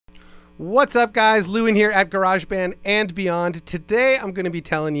What's up, guys? Lou in here at Garageband and beyond. Today I'm going to be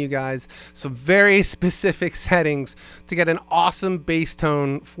telling you guys some very specific settings to get an awesome bass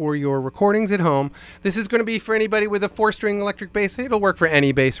tone for your recordings at home. This is going to be for anybody with a 4-string electric bass. It'll work for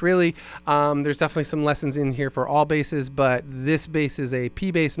any bass, really. There's definitely some lessons in here for all basses, but this bass is a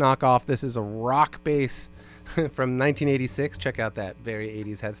P-bass knockoff. This is a rock bass from 1986. Check out that very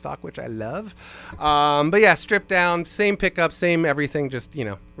 80s headstock, which I love. But yeah, stripped down, same pickup, same everything, just, you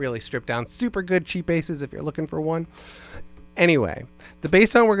know, really stripped down. Super good cheap basses if you're looking for one. Anyway, the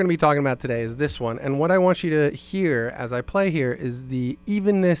bass tone we're going to be talking about today is this one, and what I want you to hear as I play here is the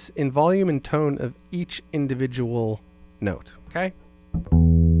evenness in volume and tone of each individual note, okay?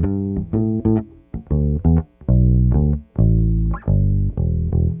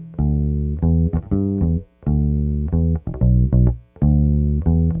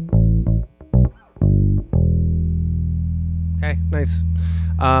 Okay, nice.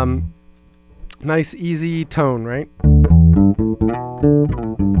 Nice, easy tone, right?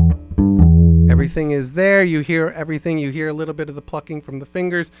 Everything is there. You hear everything. You hear a little bit of the plucking from the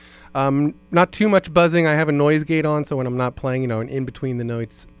fingers. Not too much buzzing. I have a noise gate on, so when I'm not playing, you know, and in between the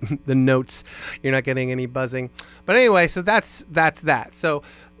notes, you're not getting any buzzing. But anyway, so that's that. So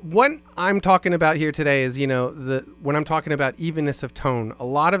what I'm talking about here today is, you know, when I'm talking about evenness of tone, a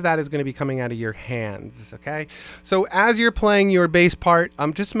lot of that is going to be coming out of your hands, okay? So as you're playing your bass part,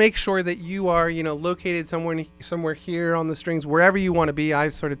 just make sure that you are, you know, located somewhere here on the strings, wherever you want to be. I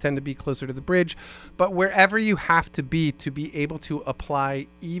sort of tend to be closer to the bridge, but wherever you have to be able to apply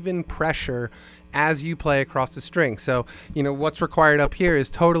even pressure as you play across the string. So, you know, what's required up here is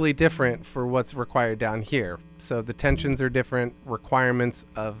totally different for what's required down here. So the tensions are different, requirements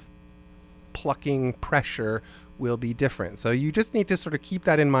of plucking pressure will be different. So you just need to sort of keep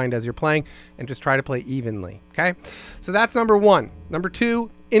that in mind as you're playing and just try to play evenly, okay? So that's number one. Number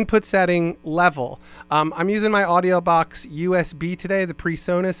two, input setting level. I'm using my audio box USB today, the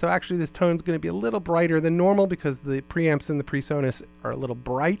PreSonus, so actually this tone's going to be a little brighter than normal because the preamps in the PreSonus are a little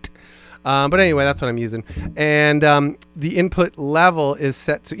bright. But anyway, that's what I'm using. And the input level is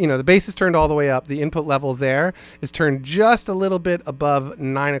set to, you know, the bass is turned all the way up. The input level there is turned just a little bit above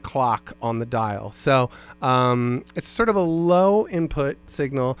 9 o'clock on the dial. So it's sort of a low input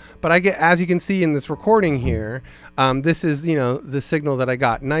signal, but I get, as you can see in this recording here, this is, you know, the signal that I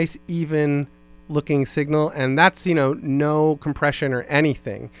got. Nice, even looking signal, and that's, you know, no compression or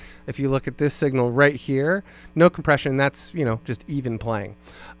anything. If you look at this signal right here, no compression, that's, you know, just even playing.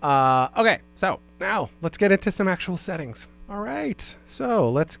 Okay, so now let's get into some actual settings. All right, so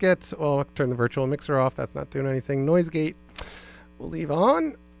let's get, well, I'll turn the virtual mixer off. That's not doing anything. Noise gate we'll leave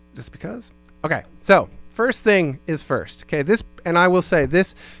on just because. Okay, so first thing is first. Okay, this, and I will say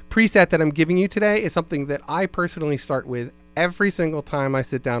this preset that I'm giving you today is something that I personally start with every single time I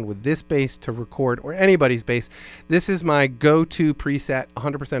sit down with this bass to record, or anybody's bass. This is my go-to preset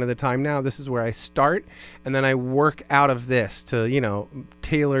 100% of the time now. This is where I start, and then I work out of this to, you know,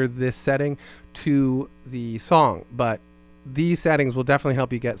 tailor this setting to the song. But these settings will definitely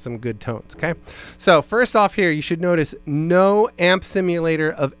help you get some good tones, okay? So first off here, you should notice no amp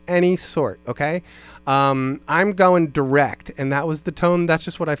simulator of any sort, okay? I'm going direct, and that was the tone. That's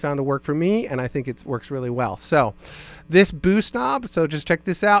just what I found to work for me, and I think it works really well. So this boost knob, so just check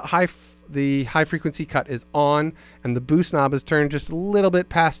this out. The high frequency cut is on, and the boost knob is turned just a little bit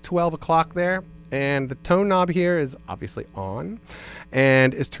past 12 o'clock there. And the tone knob here is obviously on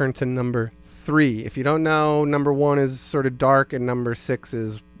and is turned to number 3. If you don't know, number 1 is sort of dark and number 6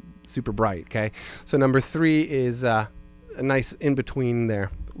 is super bright, okay? So number 3 is a nice in between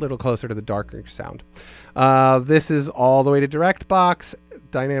there, a little closer to the darker sound. This is all the way to direct box.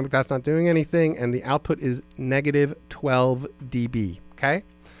 Dynamic, that's not doing anything, and the output is negative 12 dB, okay?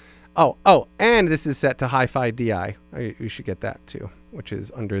 Oh, and this is set to hi-fi DI. You should get that too, which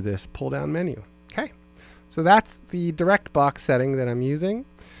is under this pull-down menu, okay? So that's the direct box setting that I'm using.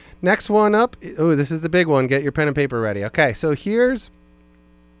 Next one up, oh, this is the big one. Get your pen and paper ready. Okay, so here's,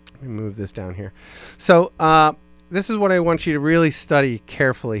 let me move this down here. So this is what I want you to really study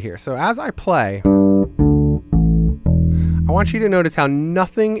carefully here. So as I play, I want you to notice how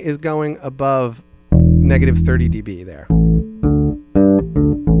nothing is going above negative 30 dB there.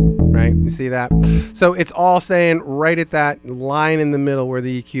 Right? You see that? So it's all staying right at that line in the middle where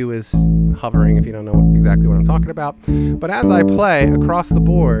the EQ is hovering, if you don't know exactly what I'm talking about. But as I play across the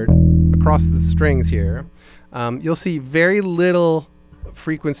board, across the strings here, you'll see very little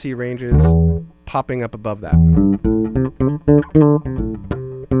frequency ranges popping up above that.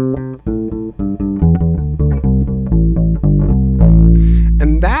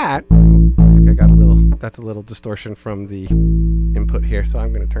 And that, I think I got a little that's a little distortion from the input here, so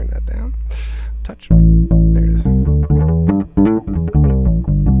I'm going to turn that down. Touch. There it is.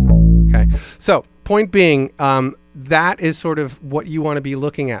 Okay, so point being, that is sort of what you want to be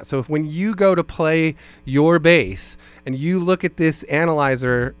looking at. So if when you go to play your bass and you look at this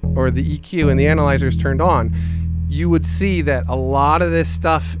analyzer or the EQ and the analyzer is turned on, you would see that a lot of this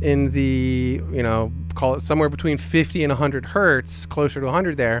stuff in the, you know, call it somewhere between 50 and 100 hertz, closer to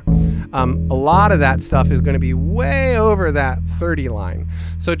 100 there, a lot of that stuff is going to be way over that 30 line.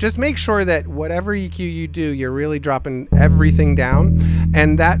 So just make sure that whatever EQ you do, you're really dropping everything down.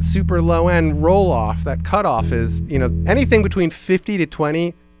 And that super low end roll off, that cutoff is, you know, anything between 50 to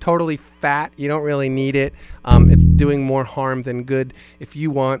 20, totally fat. You don't really need it. It's doing more harm than good if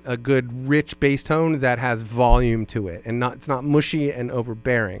you want a good rich bass tone that has volume to it and it's not mushy and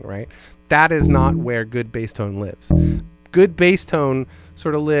overbearing, right? That is not where good bass tone lives. Good bass tone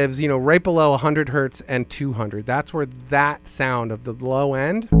sort of lives, you know, right below 100 hertz and 200. That's where that sound of the low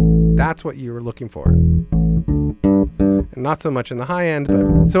end, that's what you were looking for. And not so much in the high end,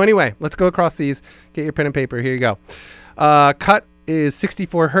 but so anyway, let's go across these. Get your pen and paper. Here you go. Cut is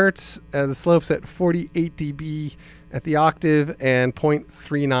 64 hertz. The slope's at 48 dB at the octave, and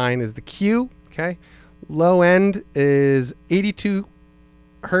 0.39 is the Q. Okay. Low end is 82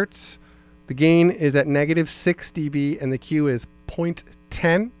 hertz. The gain is at -6 dB, and the Q is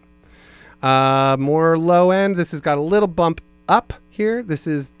 0.10. More low end. This has got a little bump up here. This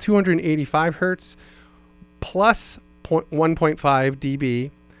is 285 hertz plus 1.5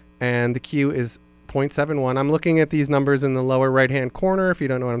 dB, and the Q is 0.71. I'm looking at these numbers in the lower right-hand corner if you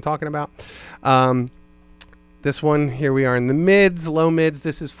don't know what I'm talking about. This one, here we are in the mids, low mids.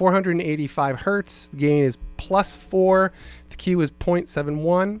 This is 485 hertz. The gain is +4. The Q is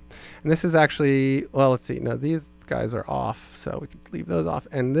 0.71. And this is actually, well, let's see. No, these guys are off, so we could leave those off.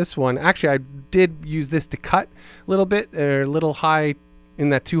 And this one, actually, I did use this to cut a little bit. They're a little high in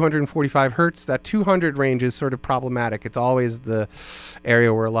that 245 hertz. That 200 range is sort of problematic. It's always the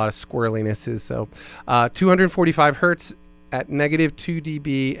area where a lot of squirreliness is. So 245 hertz at -2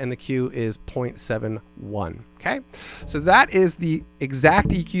 dB, and the Q is 0.71. Okay, so that is the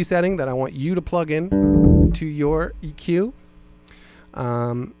exact EQ setting that I want you to plug in to your EQ.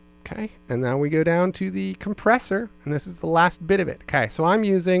 Okay, and now we go down to the compressor, and this is the last bit of it. Okay, so I'm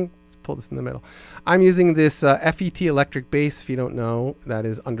using, let's pull this in the middle. I'm using this FET electric bass. If you don't know, that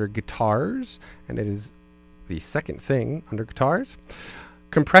is under guitars, and it is the second thing under guitars.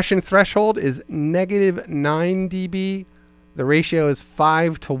 Compression threshold is -9 dB. The ratio is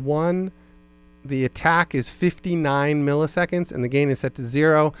 5 to 1. The attack is 59 milliseconds, and the gain is set to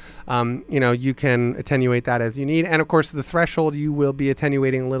 0. You know, you can attenuate that as you need. And of course, the threshold, you will be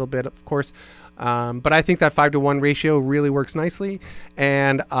attenuating a little bit, of course. But I think that 5 to 1 ratio really works nicely.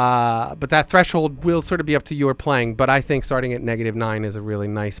 And, but that threshold will sort of be up to your playing. But I think starting at -9 is a really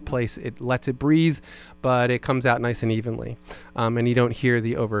nice place. It lets it breathe, but it comes out nice and evenly. And you don't hear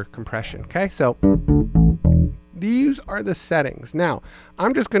the over compression. Okay, so these are the settings. Now,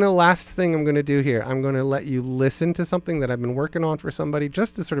 I'm just going to, last thing I'm going to do here, I'm going to let you listen to something that I've been working on for somebody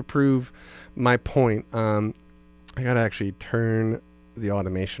just to sort of prove my point. I got to actually turn the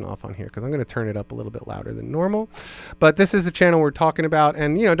automation off on here because I'm going to turn it up a little bit louder than normal. But this is the channel we're talking about.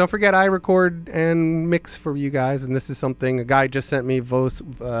 And, you know, don't forget I record and mix for you guys. And this is something a guy just sent me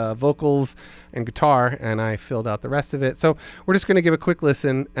vocals and guitar, and I filled out the rest of it. So we're just going to give a quick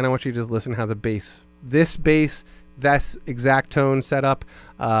listen, and I want you to just listen how the bass, this bass, that's exact tone setup,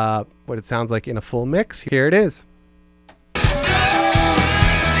 what it sounds like in a full mix. Here it is.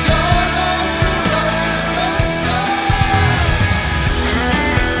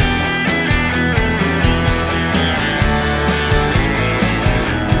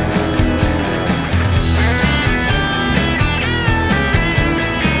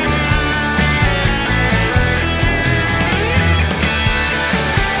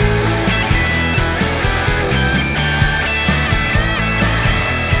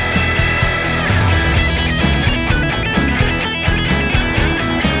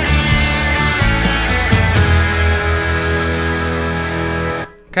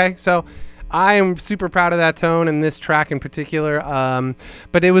 Okay, so I am super proud of that tone and this track in particular.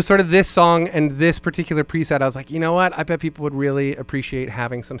 But it was sort of this song and this particular preset. I was like, you know what? I bet people would really appreciate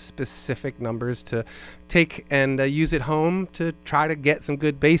having some specific numbers to take and use at home to try to get some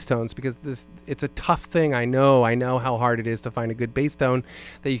good bass tones, because it's a tough thing. I know how hard it is to find a good bass tone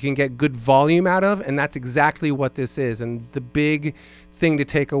that you can get good volume out of, and that's exactly what this is. And the big thing to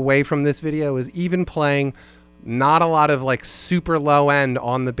take away from this video is even playing not a lot of like super low end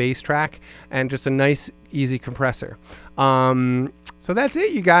on the bass track and just a nice easy compressor. So that's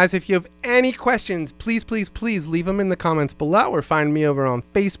it, you guys. If you have any questions, please, please, please leave them in the comments below, or find me over on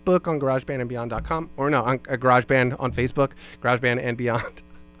Facebook on GaragebandandBeyond.com, or no, on GarageBand on Facebook, GarageBand and Beyond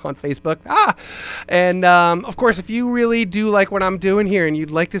on Facebook. And of course, if you really do like what I'm doing here and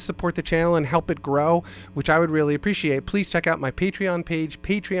you'd like to support the channel and help it grow, which I would really appreciate, please check out my Patreon page,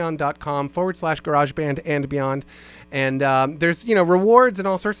 patreon.com/GarageBand and Beyond. And there's, you know, rewards and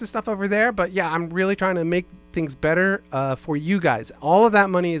all sorts of stuff over there. But yeah, I'm really trying to make things better for you guys. All of that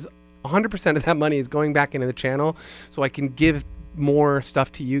money is 100% of that money is going back into the channel so I can give more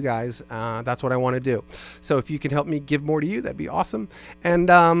stuff to you guys. That's what I want to do. So if you can help me give more to you, that'd be awesome. And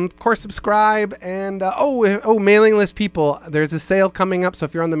of course, subscribe. And oh, mailing list people, there's a sale coming up. So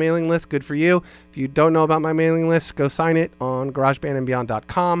if you're on the mailing list, good for you. If you don't know about my mailing list, go sign it on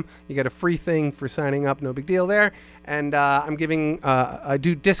garagebandandbeyond.com. You get a free thing for signing up. No big deal there. And I'm giving I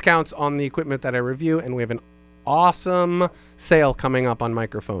do discounts on the equipment that I review, and we have an awesome sale coming up on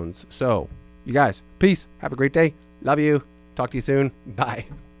microphones. So you guys, peace, have a great day, love you, talk to you soon, bye.